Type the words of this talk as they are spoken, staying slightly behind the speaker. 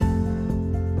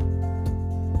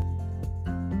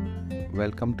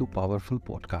welcome to Powerful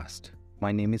Podcast.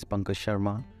 My name is Pankaj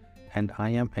Sharma and I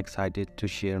am excited to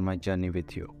share my journey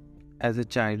with you. As a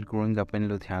child growing up in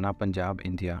Ludhiana, Punjab,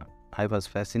 India, I was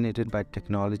fascinated by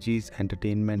technologies,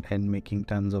 entertainment and making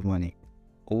tons of money.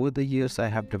 Over the years, I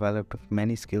have developed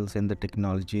many skills in the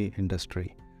technology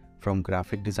industry, from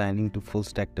graphic designing to full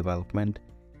stack development,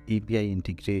 API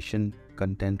integration,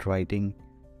 content writing,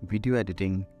 video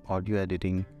editing, audio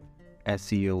editing,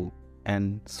 SEO,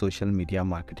 and social media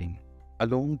marketing.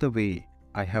 Along the way,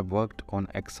 I have worked on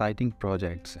exciting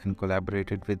projects and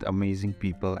collaborated with amazing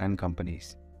people and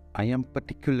companies. I am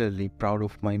particularly proud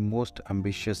of my most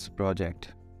ambitious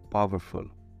project, Powerful,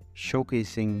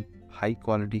 showcasing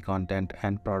high-quality content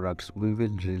and products we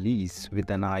will release with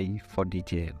an eye for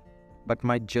detail. But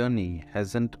my journey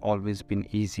hasn't always been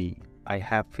easy. I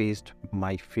have faced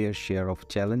my fair share of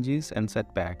challenges and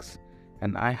setbacks,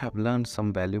 and I have learned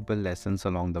some valuable lessons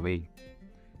along the way.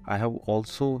 I have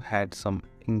also had some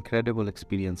incredible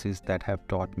experiences that have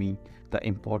taught me the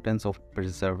importance of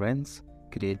perseverance,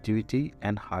 creativity,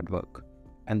 and hard work.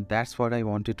 And that's what I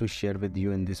wanted to share with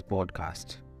you in this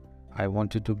podcast. I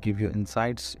wanted to give you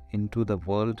insights into the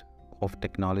world of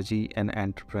technology and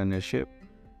entrepreneurship,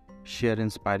 share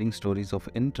inspiring stories of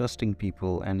interesting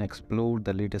people, and explore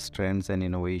the latest trends and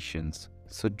innovations.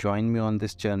 So join me on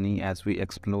this journey as we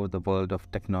explore the world of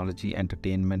technology,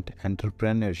 entertainment,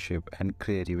 entrepreneurship, and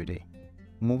creativity.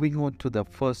 Moving on to the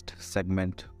first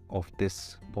segment of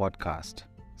this podcast,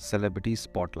 Celebrity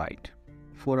Spotlight.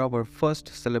 For our first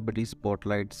Celebrity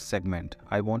Spotlight segment,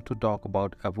 I want to talk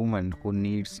about a woman who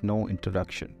needs no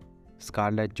introduction,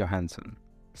 Scarlett Johansson.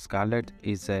 Scarlett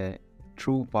is a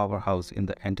true powerhouse in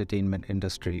the entertainment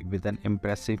industry with an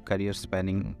impressive career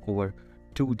spanning over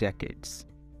 2 decades.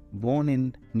 Born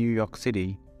in New York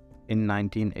City in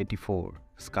 1984,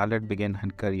 Scarlett began her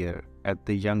career at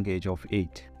the young age of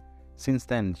 8. Since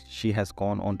then, she has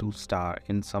gone on to star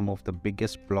in some of the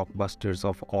biggest blockbusters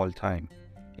of all time,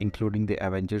 including the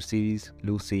Avengers series,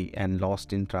 Lucy, and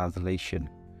Lost in Translation,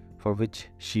 for which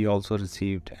she also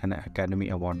received an Academy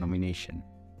Award nomination.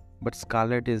 But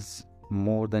Scarlett is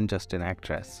more than just an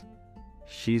actress.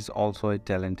 She's also a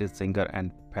talented singer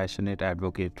and passionate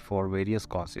advocate for various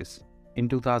causes. In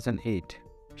 2008,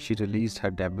 she released her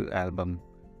debut album,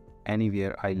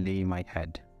 Anywhere I Lay My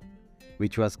Head,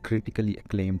 which was critically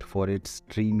acclaimed for its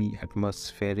dreamy,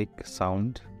 atmospheric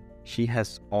sound. She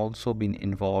has also been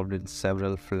involved in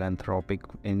several philanthropic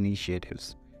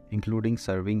initiatives, including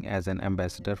serving as an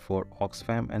ambassador for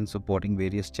Oxfam and supporting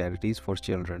various charities for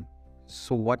children.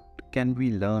 So what can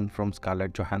we learn from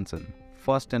Scarlett Johansson?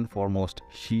 First and foremost,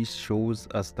 she shows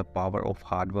us the power of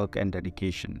hard work and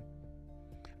dedication.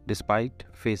 Despite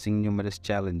facing numerous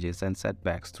challenges and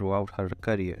setbacks throughout her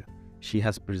career, she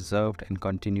has preserved and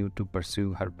continued to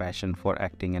pursue her passion for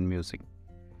acting and music.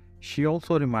 She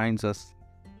also reminds us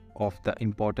of the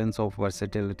importance of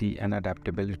versatility and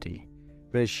adaptability,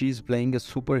 where she is playing a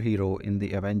superhero in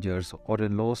the Avengers or a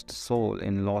lost soul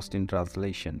in Lost in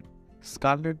Translation.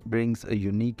 Scarlett brings a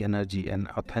unique energy and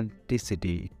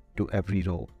authenticity to every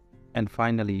role. And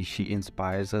finally, she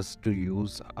inspires us to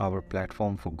use our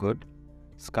platform for good.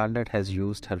 Scarlett has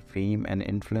used her fame and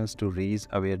influence to raise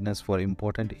awareness for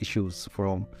important issues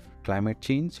from climate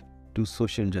change to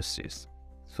social justice.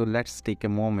 So let's take a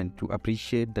moment to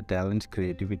appreciate the talent,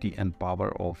 creativity, and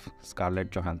power of Scarlett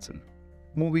Johansson.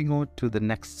 Moving on to the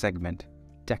next segment,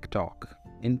 Tech Talk.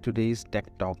 In today's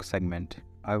Tech Talk segment,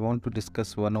 I want to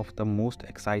discuss one of the most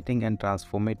exciting and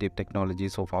transformative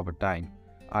technologies of our time,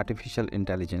 artificial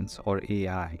intelligence or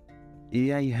AI.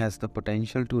 AI has the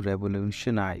potential to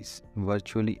revolutionize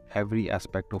virtually every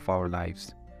aspect of our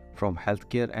lives, from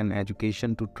healthcare and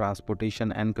education to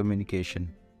transportation and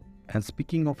communication. And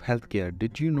speaking of healthcare,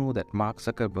 did you know that Mark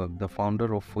Zuckerberg, the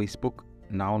founder of Facebook,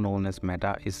 now known as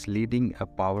Meta, is leading a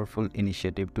powerful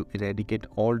initiative to eradicate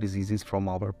all diseases from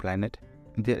our planet?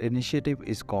 Their initiative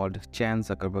is called Chan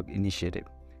Zuckerberg Initiative.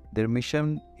 Their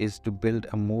mission is to build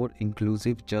a more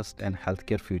inclusive, just, and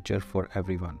healthcare future for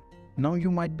everyone. Now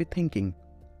you might be thinking,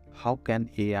 how can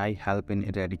AI help in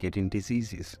eradicating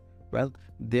diseases? Well,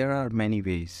 there are many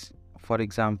ways. For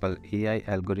example, AI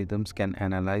algorithms can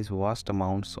analyze vast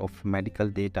amounts of medical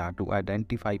data to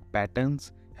identify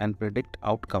patterns and predict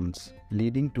outcomes,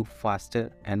 leading to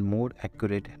faster and more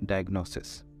accurate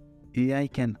diagnosis. AI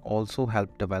can also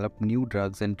help develop new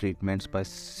drugs and treatments by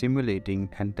simulating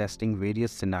and testing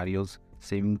various scenarios,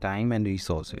 saving time and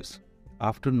resources.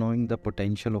 After knowing the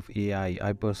potential of AI,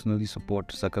 I personally support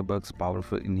Zuckerberg's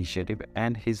powerful initiative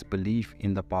and his belief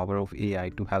in the power of AI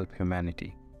to help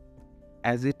humanity.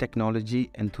 As a technology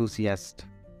enthusiast,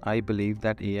 I believe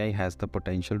that AI has the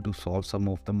potential to solve some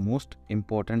of the most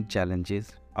important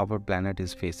challenges our planet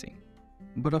is facing.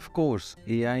 But of course,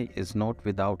 AI is not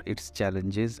without its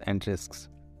challenges and risks.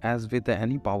 As with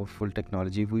any powerful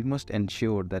technology, we must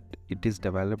ensure that it is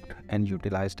developed and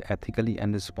utilized ethically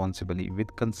and responsibly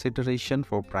with consideration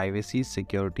for privacy,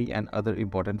 security, and other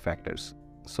important factors.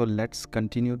 So let's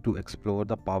continue to explore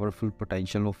the powerful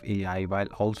potential of AI while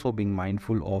also being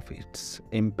mindful of its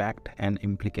impact and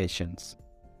implications.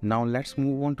 Now let's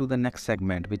move on to the next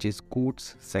segment, which is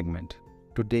quotes segment.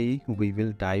 Today we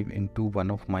will dive into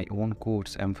one of my own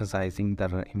quotes emphasizing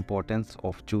the importance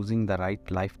of choosing the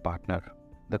right life partner.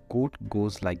 The quote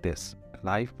goes like this: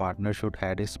 "Life partner should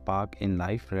add a spark in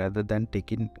life rather than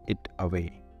taking it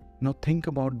away." Now think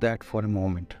about that for a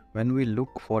moment. When we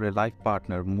look for a life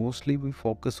partner, mostly we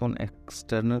focus on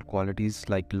external qualities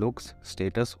like looks,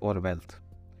 status, or wealth.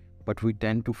 But we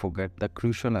tend to forget the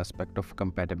crucial aspect of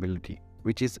compatibility,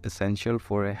 which is essential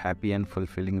for a happy and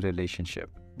fulfilling relationship.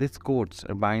 This quote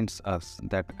reminds us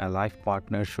that a life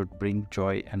partner should bring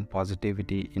joy and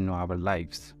positivity in our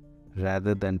lives,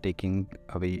 rather than taking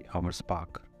away our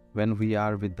spark. When we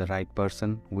are with the right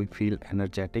person, we feel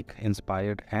energetic,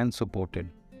 inspired, and supported.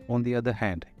 On the other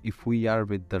hand, if we are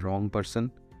with the wrong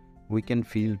person, we can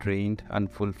feel drained,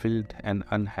 unfulfilled, and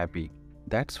unhappy.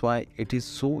 That's why it is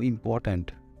so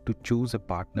important to choose a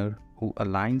partner who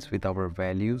aligns with our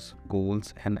values,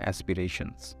 goals, and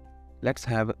aspirations. Let's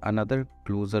have another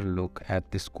closer look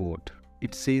at this quote.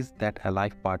 It says that a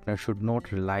life partner should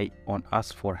not rely on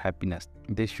us for happiness.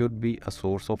 They should be a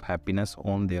source of happiness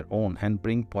on their own and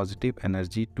bring positive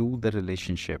energy to the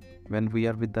relationship. When we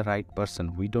are with the right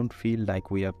person, we don't feel like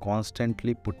we are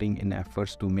constantly putting in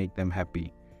efforts to make them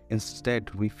happy. Instead,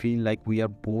 we feel like we are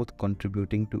both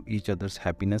contributing to each other's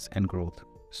happiness and growth.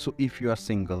 So if you are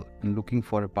single and looking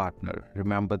for a partner,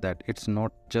 remember that it's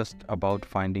not just about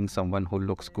finding someone who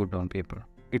looks good on paper.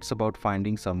 It's about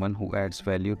finding someone who adds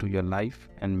value to your life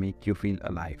and make you feel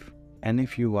alive. And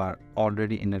if you are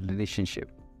already in a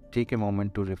relationship, take a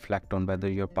moment to reflect on whether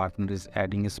your partner is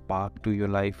adding a spark to your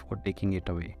life or taking it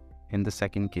away. In the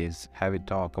second case, have a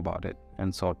talk about it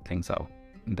and sort things out.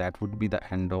 That would be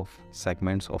the end of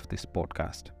segments of this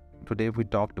podcast. Today we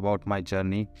talked about my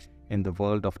journey in the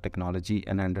world of technology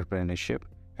and entrepreneurship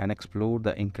and explored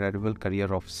the incredible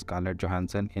career of Scarlett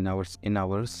Johansson in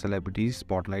our Celebrity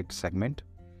Spotlight segment.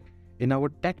 In our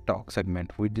Tech Talk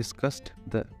segment, we discussed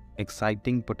the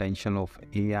exciting potential of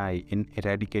AI in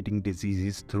eradicating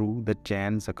diseases through the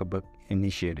Chan Zuckerberg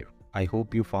initiative. I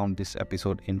hope you found this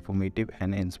episode informative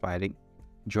and inspiring.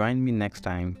 Join me next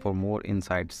time for more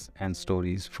insights and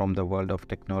stories from the world of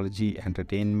technology,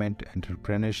 entertainment,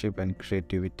 entrepreneurship, and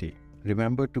creativity.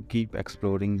 Remember to keep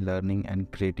exploring, learning,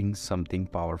 and creating something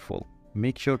powerful.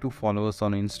 Make sure to follow us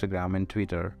on Instagram and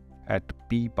Twitter at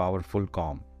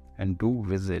ppowerful.com and do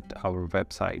visit our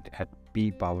website at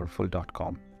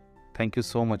ppowerful.com. Thank you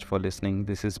so much for listening.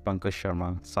 This is Pankaj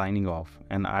Sharma signing off,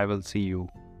 and I will see you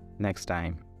next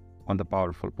time on the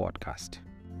Powerful Podcast.